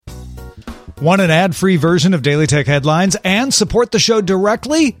Want an ad-free version of Daily Tech Headlines and support the show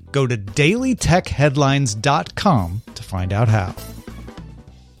directly? Go to dailytechheadlines.com to find out how.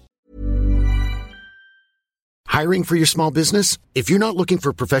 Hiring for your small business? If you're not looking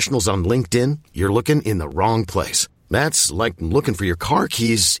for professionals on LinkedIn, you're looking in the wrong place. That's like looking for your car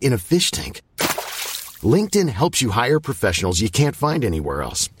keys in a fish tank. LinkedIn helps you hire professionals you can't find anywhere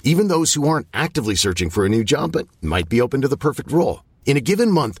else, even those who aren't actively searching for a new job but might be open to the perfect role. In a given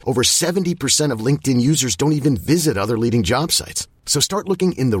month, over 70% of LinkedIn users don't even visit other leading job sites. So start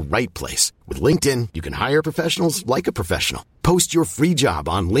looking in the right place. With LinkedIn, you can hire professionals like a professional. Post your free job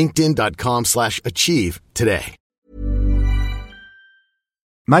on linkedin.com/achieve today.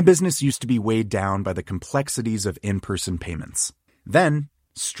 My business used to be weighed down by the complexities of in-person payments. Then,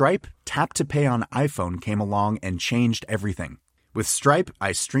 Stripe Tap to Pay on iPhone came along and changed everything. With Stripe,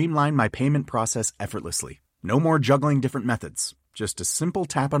 I streamlined my payment process effortlessly. No more juggling different methods. Just a simple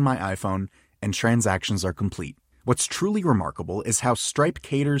tap on my iPhone and transactions are complete. What's truly remarkable is how Stripe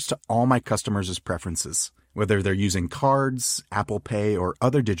caters to all my customers' preferences. Whether they're using cards, Apple Pay, or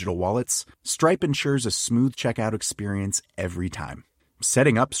other digital wallets, Stripe ensures a smooth checkout experience every time.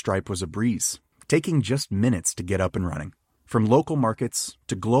 Setting up Stripe was a breeze, taking just minutes to get up and running. From local markets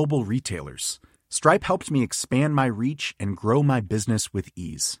to global retailers, Stripe helped me expand my reach and grow my business with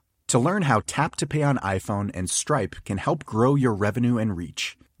ease. To learn how Tap to Pay on iPhone and Stripe can help grow your revenue and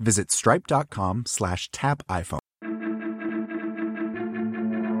reach, visit stripe.com/tapiphone.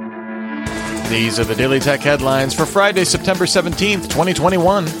 These are the Daily Tech Headlines for Friday, September 17th,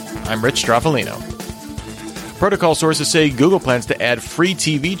 2021. I'm Rich Straffolino. Protocol sources say Google plans to add free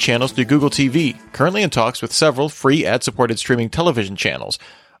TV channels to Google TV, currently in talks with several free ad-supported streaming television channels.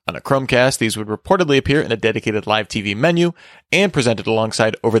 On a Chromecast, these would reportedly appear in a dedicated live TV menu and presented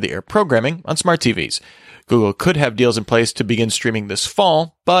alongside over-the-air programming on smart TVs. Google could have deals in place to begin streaming this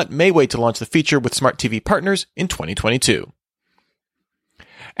fall, but may wait to launch the feature with smart TV partners in 2022.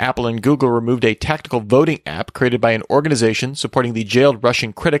 Apple and Google removed a tactical voting app created by an organization supporting the jailed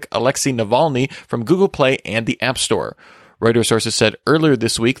Russian critic Alexei Navalny from Google Play and the App Store. Reuters sources said earlier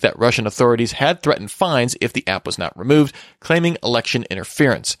this week that Russian authorities had threatened fines if the app was not removed, claiming election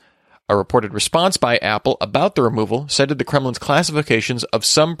interference. A reported response by Apple about the removal cited the Kremlin's classifications of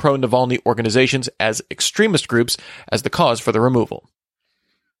some pro-Navalny organizations as extremist groups as the cause for the removal.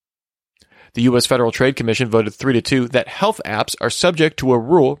 The U.S. Federal Trade Commission voted 3-2 that health apps are subject to a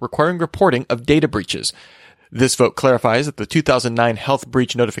rule requiring reporting of data breaches. This vote clarifies that the 2009 health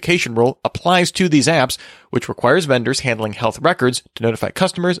breach notification rule applies to these apps, which requires vendors handling health records to notify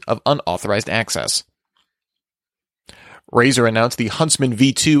customers of unauthorized access. Razer announced the Huntsman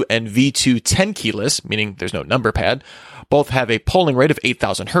V2 and V2 10 keyless, meaning there's no number pad. Both have a polling rate of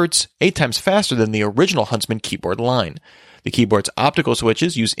 8,000 Hz, 8 times faster than the original Huntsman keyboard line. The keyboard's optical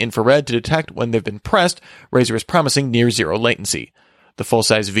switches use infrared to detect when they've been pressed. Razer is promising near zero latency. The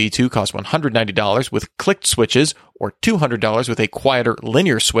full-size V2 costs $190 with clicked switches, or $200 with a quieter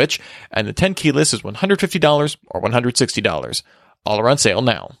linear switch, and the 10 keyless is $150 or $160. All are on sale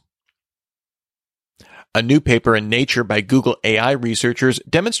now. A new paper in Nature by Google AI researchers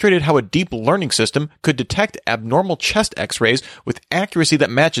demonstrated how a deep learning system could detect abnormal chest X-rays with accuracy that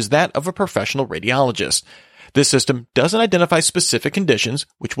matches that of a professional radiologist. This system doesn't identify specific conditions,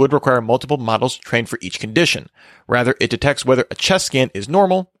 which would require multiple models trained for each condition. Rather, it detects whether a chest scan is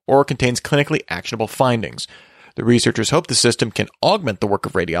normal or contains clinically actionable findings. The researchers hope the system can augment the work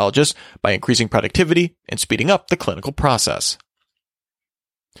of radiologists by increasing productivity and speeding up the clinical process.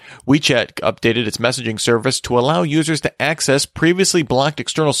 WeChat updated its messaging service to allow users to access previously blocked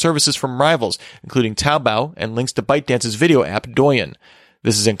external services from rivals, including Taobao and links to ByteDance's video app Douyin.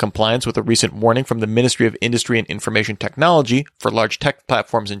 This is in compliance with a recent warning from the Ministry of Industry and Information Technology for large tech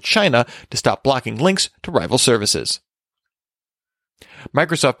platforms in China to stop blocking links to rival services.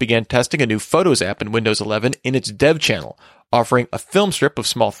 Microsoft began testing a new Photos app in Windows 11 in its dev channel, offering a film strip of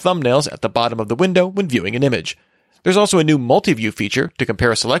small thumbnails at the bottom of the window when viewing an image. There's also a new multi-view feature to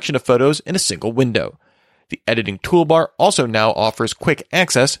compare a selection of photos in a single window. The editing toolbar also now offers quick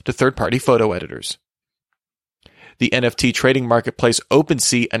access to third-party photo editors. The NFT trading marketplace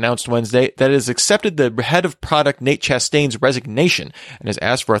OpenSea announced Wednesday that it has accepted the head of product Nate Chastain's resignation and has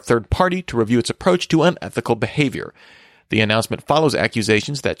asked for a third party to review its approach to unethical behavior. The announcement follows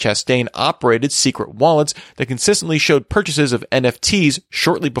accusations that Chastain operated secret wallets that consistently showed purchases of NFTs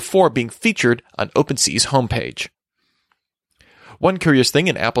shortly before being featured on OpenSea's homepage. One curious thing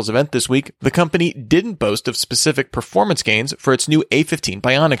in Apple's event this week, the company didn't boast of specific performance gains for its new A15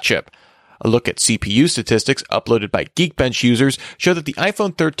 Bionic chip. A look at CPU statistics uploaded by Geekbench users show that the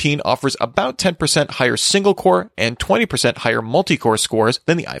iPhone 13 offers about 10% higher single-core and 20% higher multi-core scores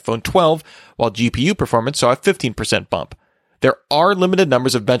than the iPhone 12, while GPU performance saw a 15% bump. There are limited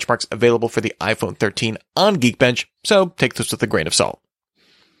numbers of benchmarks available for the iPhone 13 on Geekbench, so take this with a grain of salt.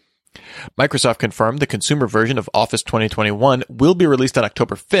 Microsoft confirmed the consumer version of Office 2021 will be released on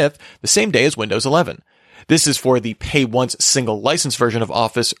October 5th, the same day as Windows 11. This is for the pay-once single license version of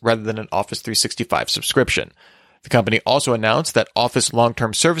Office rather than an Office 365 subscription. The company also announced that Office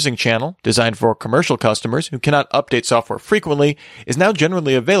Long-Term Servicing Channel, designed for commercial customers who cannot update software frequently, is now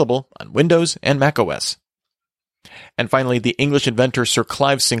generally available on Windows and macOS. And finally, the English inventor Sir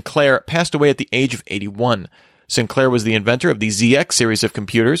Clive Sinclair passed away at the age of 81. Sinclair was the inventor of the ZX series of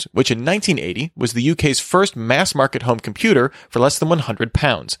computers, which in 1980 was the UK's first mass-market home computer for less than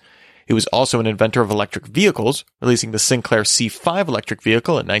 £100. He was also an inventor of electric vehicles, releasing the Sinclair C5 electric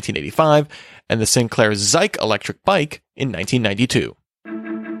vehicle in 1985 and the Sinclair Zyke electric bike in 1992.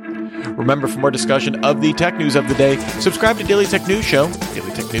 Remember, for more discussion of the tech news of the day, subscribe to Daily Tech News Show,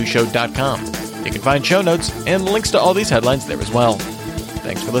 dailytechnewsshow.com. You can find show notes and links to all these headlines there as well.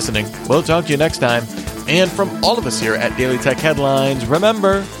 Thanks for listening. We'll talk to you next time. And from all of us here at Daily Tech Headlines,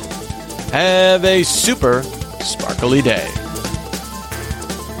 remember, have a super sparkly day.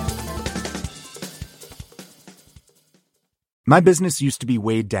 My business used to be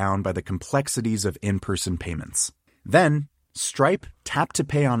weighed down by the complexities of in-person payments. Then, Stripe Tap to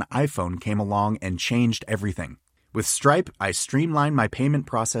Pay on iPhone came along and changed everything. With Stripe, I streamlined my payment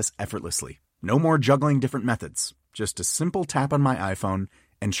process effortlessly. No more juggling different methods. Just a simple tap on my iPhone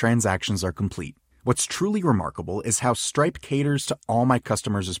and transactions are complete. What's truly remarkable is how Stripe caters to all my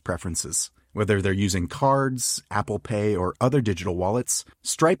customers' preferences. Whether they're using cards, Apple Pay, or other digital wallets,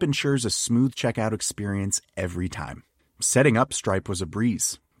 Stripe ensures a smooth checkout experience every time. Setting up Stripe was a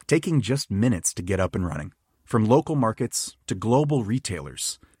breeze, taking just minutes to get up and running. From local markets to global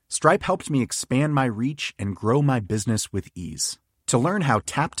retailers, Stripe helped me expand my reach and grow my business with ease. To learn how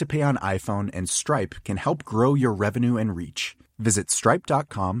Tap to Pay on iPhone and Stripe can help grow your revenue and reach, visit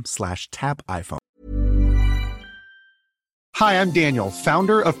stripe.com/tapiphone. Hi, I'm Daniel,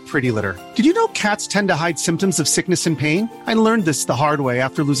 founder of Pretty Litter. Did you know cats tend to hide symptoms of sickness and pain? I learned this the hard way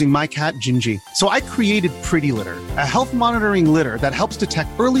after losing my cat, Gingy. So I created Pretty Litter, a health monitoring litter that helps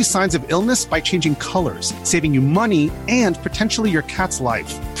detect early signs of illness by changing colors, saving you money and potentially your cat's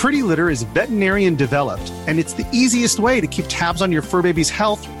life. Pretty Litter is veterinarian developed, and it's the easiest way to keep tabs on your fur baby's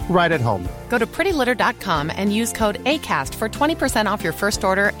health right at home. Go to prettylitter.com and use code ACAST for 20% off your first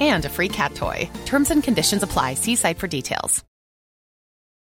order and a free cat toy. Terms and conditions apply. See site for details.